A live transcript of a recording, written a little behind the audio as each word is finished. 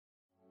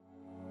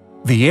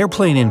The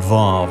airplane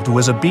involved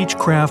was a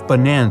Beechcraft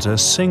Bonanza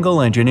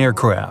single-engine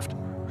aircraft.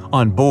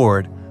 On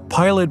board,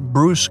 pilot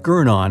Bruce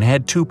Gernon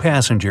had 2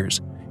 passengers,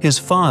 his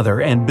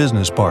father and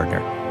business partner.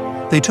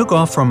 They took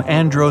off from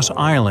Andros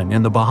Island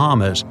in the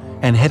Bahamas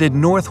and headed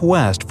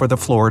northwest for the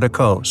Florida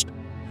coast.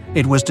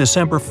 It was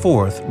December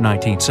 4,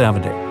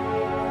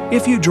 1970.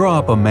 If you draw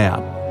up a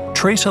map,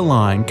 trace a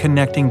line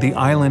connecting the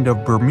island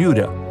of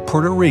Bermuda,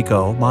 Puerto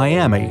Rico,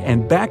 Miami,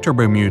 and back to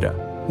Bermuda,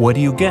 what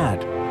do you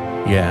get?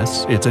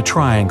 Yes, it's a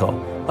triangle,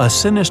 a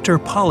sinister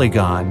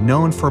polygon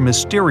known for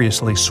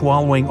mysteriously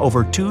swallowing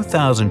over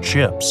 2,000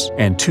 ships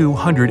and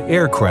 200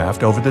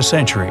 aircraft over the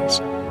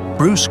centuries.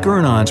 Bruce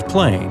Gernon's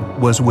plane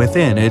was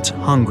within its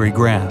hungry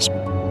grasp.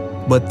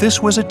 But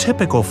this was a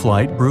typical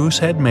flight Bruce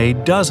had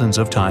made dozens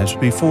of times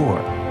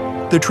before.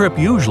 The trip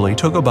usually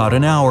took about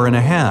an hour and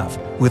a half,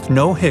 with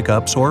no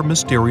hiccups or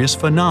mysterious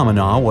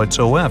phenomena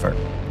whatsoever.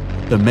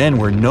 The men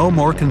were no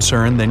more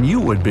concerned than you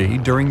would be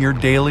during your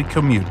daily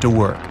commute to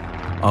work.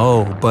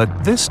 Oh,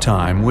 but this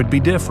time would be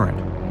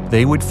different.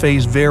 They would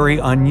face very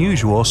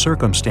unusual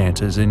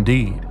circumstances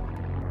indeed.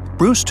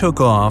 Bruce took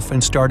off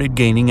and started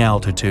gaining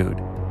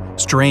altitude.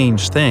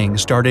 Strange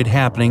things started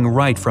happening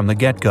right from the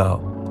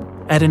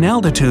get-go. At an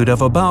altitude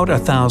of about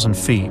 1,000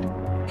 feet,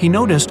 he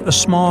noticed a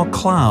small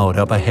cloud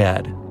up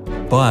ahead.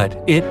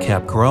 But it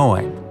kept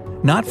growing.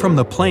 Not from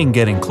the plane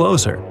getting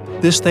closer,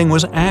 this thing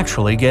was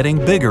actually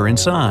getting bigger in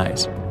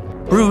size.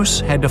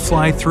 Bruce had to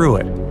fly through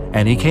it,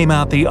 and he came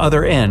out the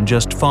other end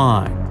just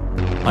fine.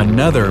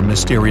 Another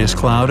mysterious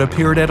cloud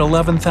appeared at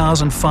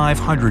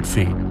 11,500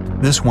 feet.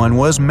 This one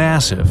was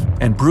massive,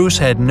 and Bruce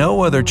had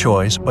no other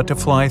choice but to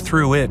fly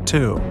through it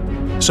too.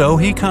 So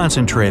he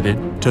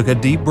concentrated, took a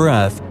deep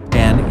breath,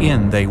 and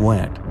in they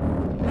went.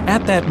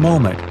 At that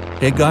moment,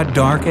 it got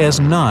dark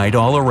as night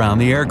all around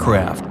the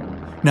aircraft.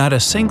 Not a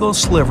single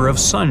sliver of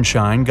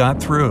sunshine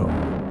got through.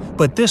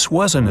 But this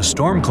wasn't a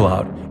storm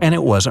cloud, and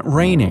it wasn't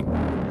raining.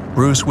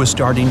 Bruce was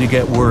starting to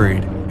get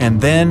worried, and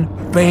then,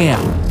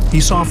 bam!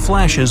 He saw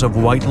flashes of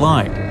white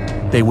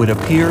light. They would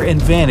appear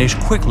and vanish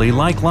quickly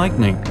like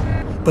lightning.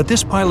 But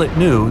this pilot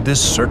knew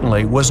this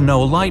certainly was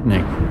no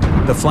lightning.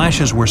 The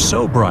flashes were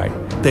so bright,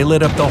 they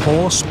lit up the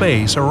whole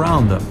space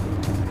around them.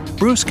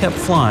 Bruce kept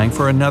flying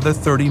for another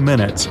 30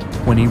 minutes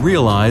when he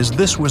realized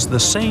this was the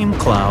same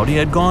cloud he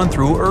had gone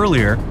through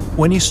earlier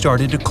when he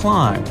started to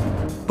climb.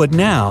 But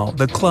now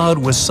the cloud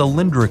was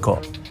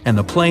cylindrical, and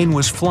the plane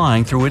was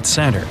flying through its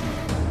center.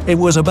 It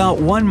was about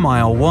 1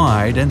 mile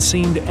wide and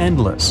seemed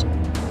endless.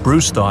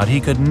 Bruce thought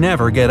he could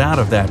never get out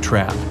of that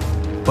trap.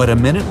 But a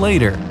minute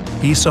later,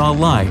 he saw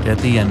light at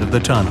the end of the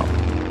tunnel.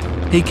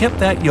 He kept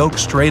that yoke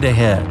straight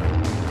ahead.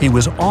 He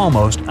was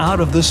almost out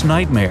of this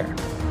nightmare.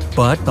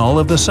 But all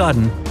of a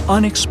sudden,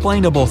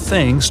 unexplainable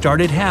things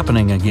started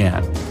happening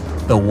again.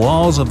 The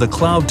walls of the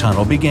cloud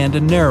tunnel began to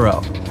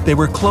narrow. They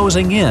were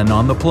closing in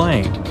on the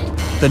plane.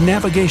 The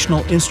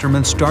navigational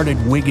instruments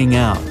started wigging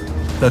out.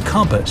 The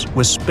compass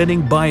was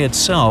spinning by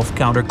itself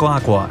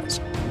counterclockwise.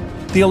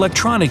 The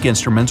electronic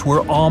instruments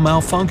were all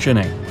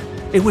malfunctioning.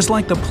 It was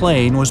like the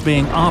plane was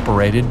being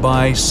operated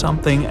by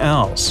something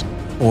else,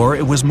 or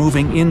it was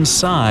moving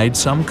inside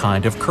some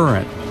kind of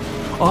current.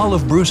 All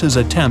of Bruce's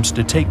attempts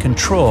to take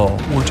control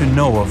were to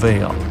no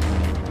avail.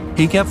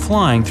 He kept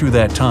flying through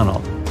that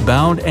tunnel,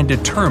 bound and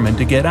determined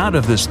to get out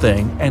of this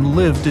thing and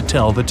live to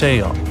tell the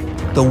tale.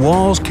 The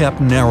walls kept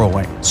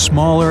narrowing,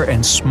 smaller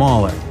and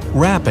smaller,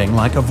 wrapping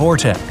like a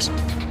vortex.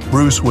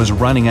 Bruce was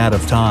running out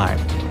of time.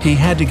 He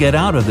had to get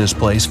out of this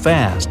place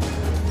fast.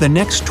 The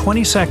next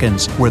 20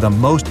 seconds were the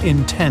most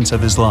intense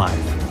of his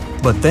life.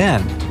 But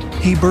then,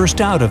 he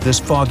burst out of this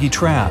foggy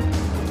trap.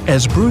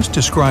 As Bruce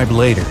described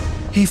later,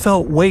 he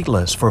felt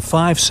weightless for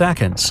 5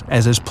 seconds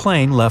as his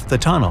plane left the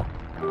tunnel.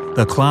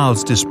 The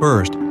clouds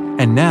dispersed,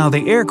 and now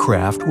the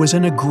aircraft was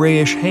in a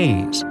grayish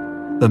haze.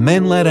 The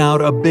men let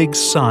out a big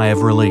sigh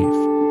of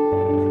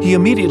relief. He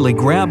immediately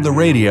grabbed the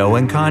radio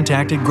and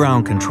contacted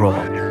ground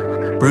control.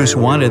 Bruce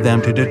wanted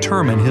them to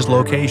determine his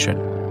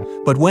location.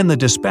 But when the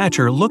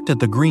dispatcher looked at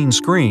the green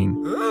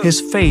screen, his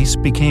face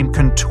became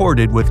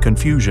contorted with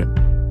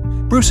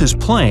confusion. Bruce's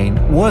plane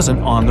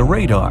wasn't on the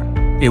radar.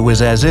 It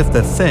was as if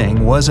the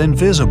thing was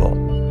invisible.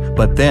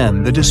 But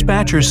then the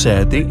dispatcher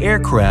said the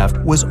aircraft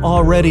was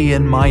already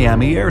in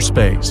Miami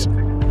airspace.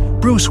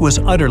 Bruce was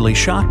utterly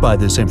shocked by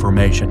this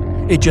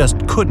information. It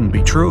just couldn't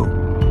be true.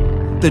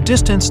 The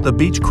distance the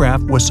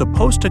Beechcraft was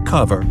supposed to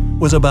cover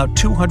was about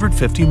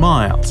 250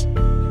 miles.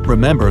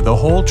 Remember, the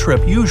whole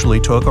trip usually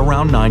took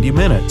around 90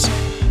 minutes.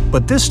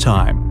 But this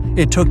time,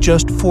 it took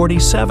just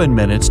 47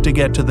 minutes to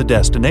get to the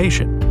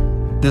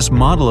destination. This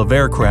model of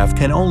aircraft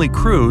can only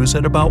cruise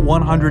at about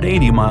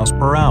 180 miles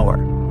per hour.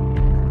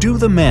 Do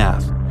the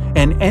math,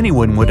 and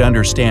anyone would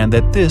understand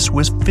that this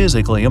was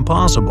physically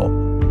impossible.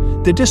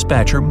 The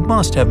dispatcher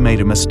must have made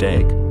a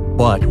mistake.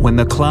 But when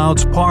the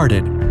clouds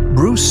parted,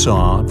 Bruce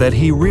saw that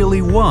he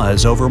really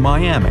was over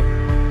Miami.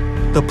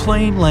 The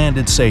plane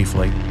landed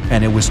safely,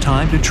 and it was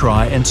time to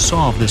try and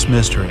solve this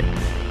mystery.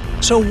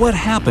 So what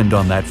happened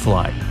on that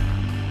flight?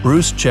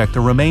 Bruce checked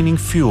the remaining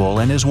fuel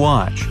and his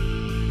watch.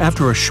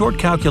 After a short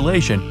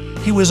calculation,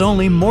 he was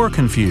only more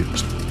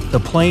confused. The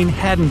plane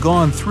hadn't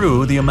gone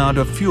through the amount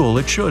of fuel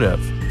it should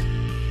have.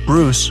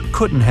 Bruce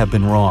couldn't have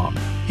been wrong.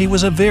 He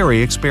was a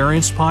very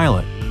experienced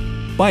pilot.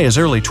 By his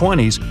early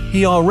 20s,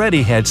 he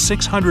already had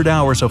 600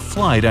 hours of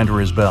flight under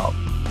his belt,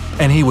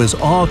 and he was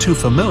all too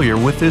familiar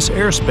with this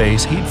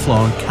airspace he'd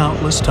flown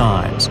countless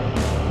times.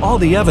 All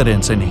the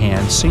evidence in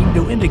hand seemed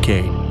to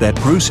indicate that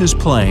Bruce's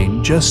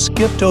plane just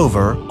skipped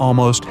over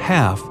almost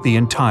half the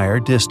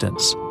entire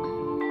distance.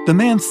 The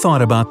man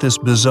thought about this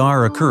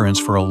bizarre occurrence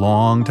for a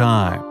long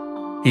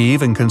time. He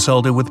even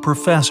consulted with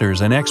professors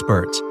and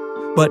experts,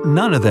 but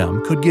none of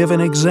them could give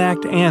an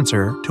exact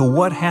answer to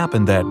what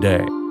happened that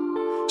day.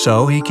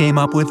 So he came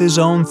up with his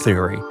own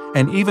theory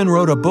and even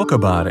wrote a book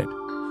about it.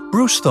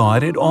 Bruce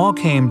thought it all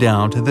came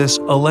down to this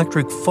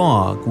electric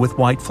fog with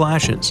white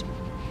flashes.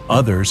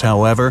 Others,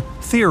 however,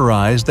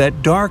 theorized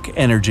that dark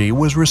energy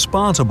was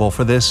responsible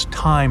for this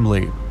time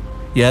leap.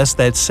 Yes,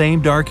 that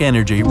same dark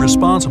energy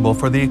responsible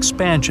for the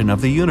expansion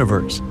of the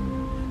universe.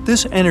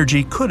 This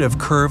energy could have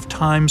curved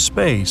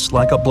time-space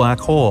like a black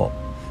hole,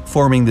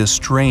 forming this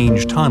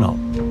strange tunnel.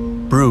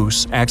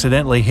 Bruce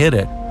accidentally hit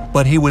it,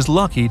 but he was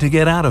lucky to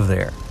get out of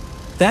there.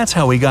 That's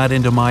how he got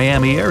into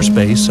Miami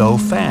airspace so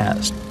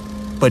fast.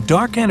 But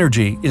dark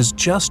energy is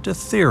just a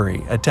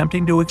theory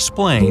attempting to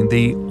explain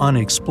the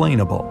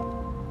unexplainable.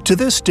 To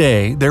this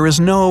day, there is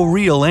no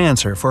real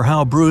answer for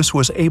how Bruce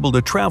was able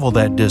to travel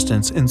that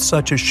distance in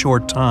such a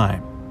short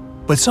time.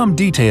 But some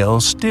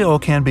details still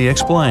can be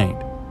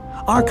explained.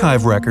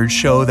 Archive records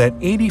show that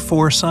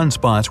 84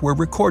 sunspots were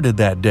recorded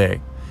that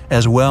day,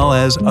 as well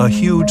as a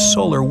huge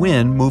solar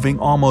wind moving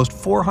almost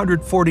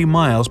 440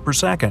 miles per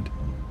second.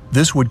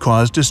 This would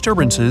cause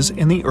disturbances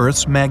in the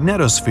Earth's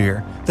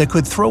magnetosphere that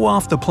could throw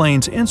off the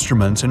plane's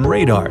instruments and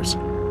radars.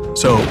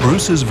 So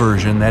Bruce's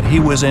version that he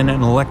was in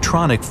an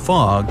electronic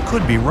fog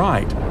could be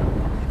right.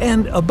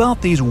 And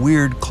about these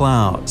weird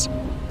clouds.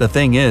 The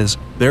thing is,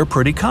 they're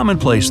pretty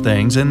commonplace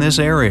things in this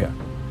area.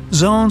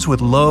 Zones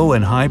with low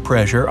and high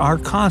pressure are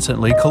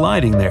constantly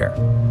colliding there.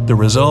 The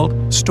result?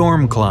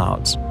 Storm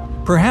clouds.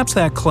 Perhaps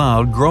that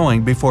cloud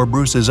growing before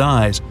Bruce's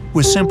eyes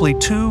was simply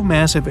two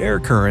massive air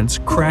currents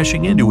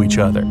crashing into each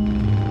other.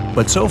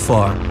 But so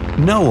far,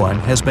 no one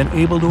has been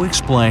able to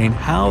explain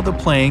how the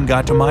plane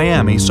got to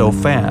Miami so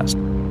fast.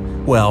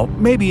 Well,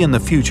 maybe in the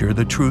future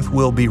the truth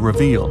will be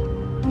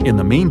revealed. In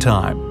the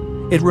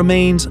meantime, it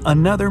remains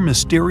another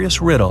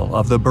mysterious riddle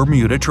of the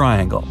Bermuda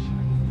Triangle.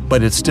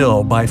 But it's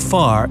still by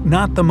far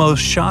not the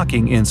most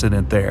shocking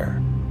incident there.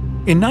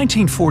 In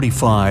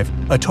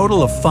 1945, a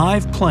total of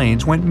 5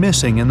 planes went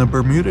missing in the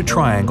Bermuda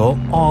Triangle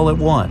all at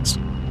once.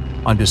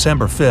 On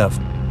December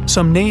 5th,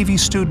 some Navy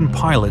student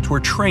pilots were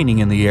training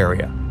in the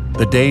area.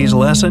 The day's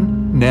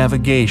lesson?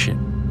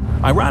 Navigation.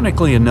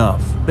 Ironically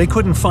enough, they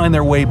couldn't find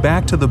their way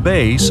back to the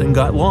base and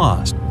got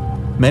lost.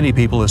 Many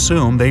people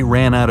assume they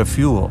ran out of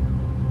fuel.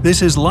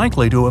 This is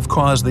likely to have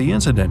caused the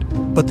incident,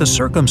 but the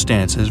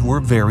circumstances were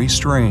very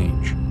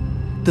strange.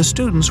 The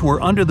students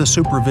were under the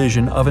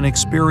supervision of an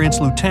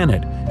experienced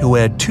lieutenant who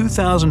had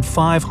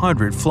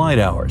 2,500 flight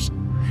hours.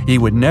 He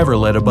would never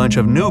let a bunch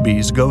of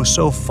newbies go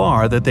so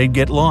far that they'd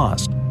get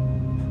lost.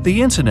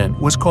 The incident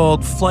was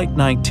called Flight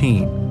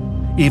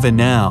 19. Even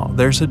now,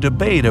 there's a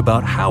debate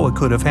about how it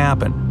could have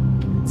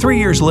happened. 3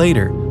 years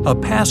later, a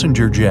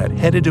passenger jet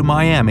headed to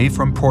Miami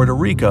from Puerto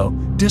Rico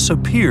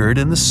disappeared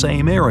in the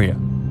same area.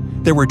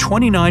 There were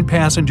 29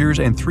 passengers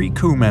and 3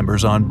 crew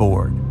members on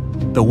board.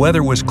 The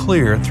weather was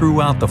clear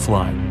throughout the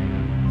flight.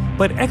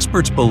 But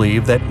experts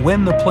believe that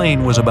when the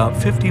plane was about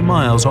 50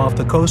 miles off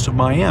the coast of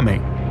Miami,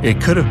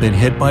 it could have been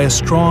hit by a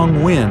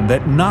strong wind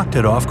that knocked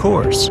it off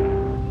course.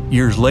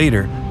 Years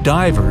later,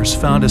 divers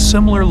found a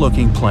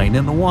similar-looking plane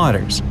in the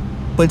waters.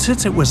 But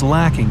since it was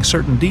lacking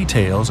certain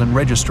details and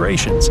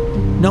registrations,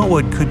 no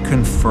one could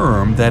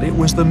confirm that it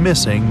was the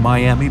missing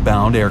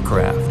Miami-bound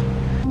aircraft.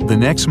 The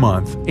next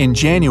month, in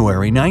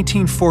January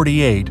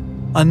 1948,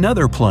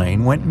 another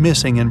plane went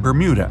missing in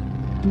Bermuda.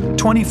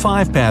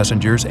 25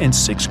 passengers and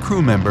 6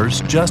 crew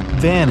members just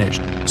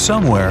vanished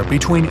somewhere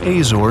between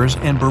Azores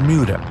and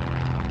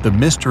Bermuda. The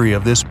mystery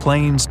of this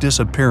plane's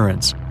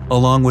disappearance,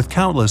 along with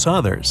countless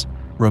others,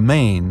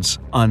 remains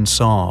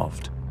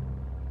unsolved.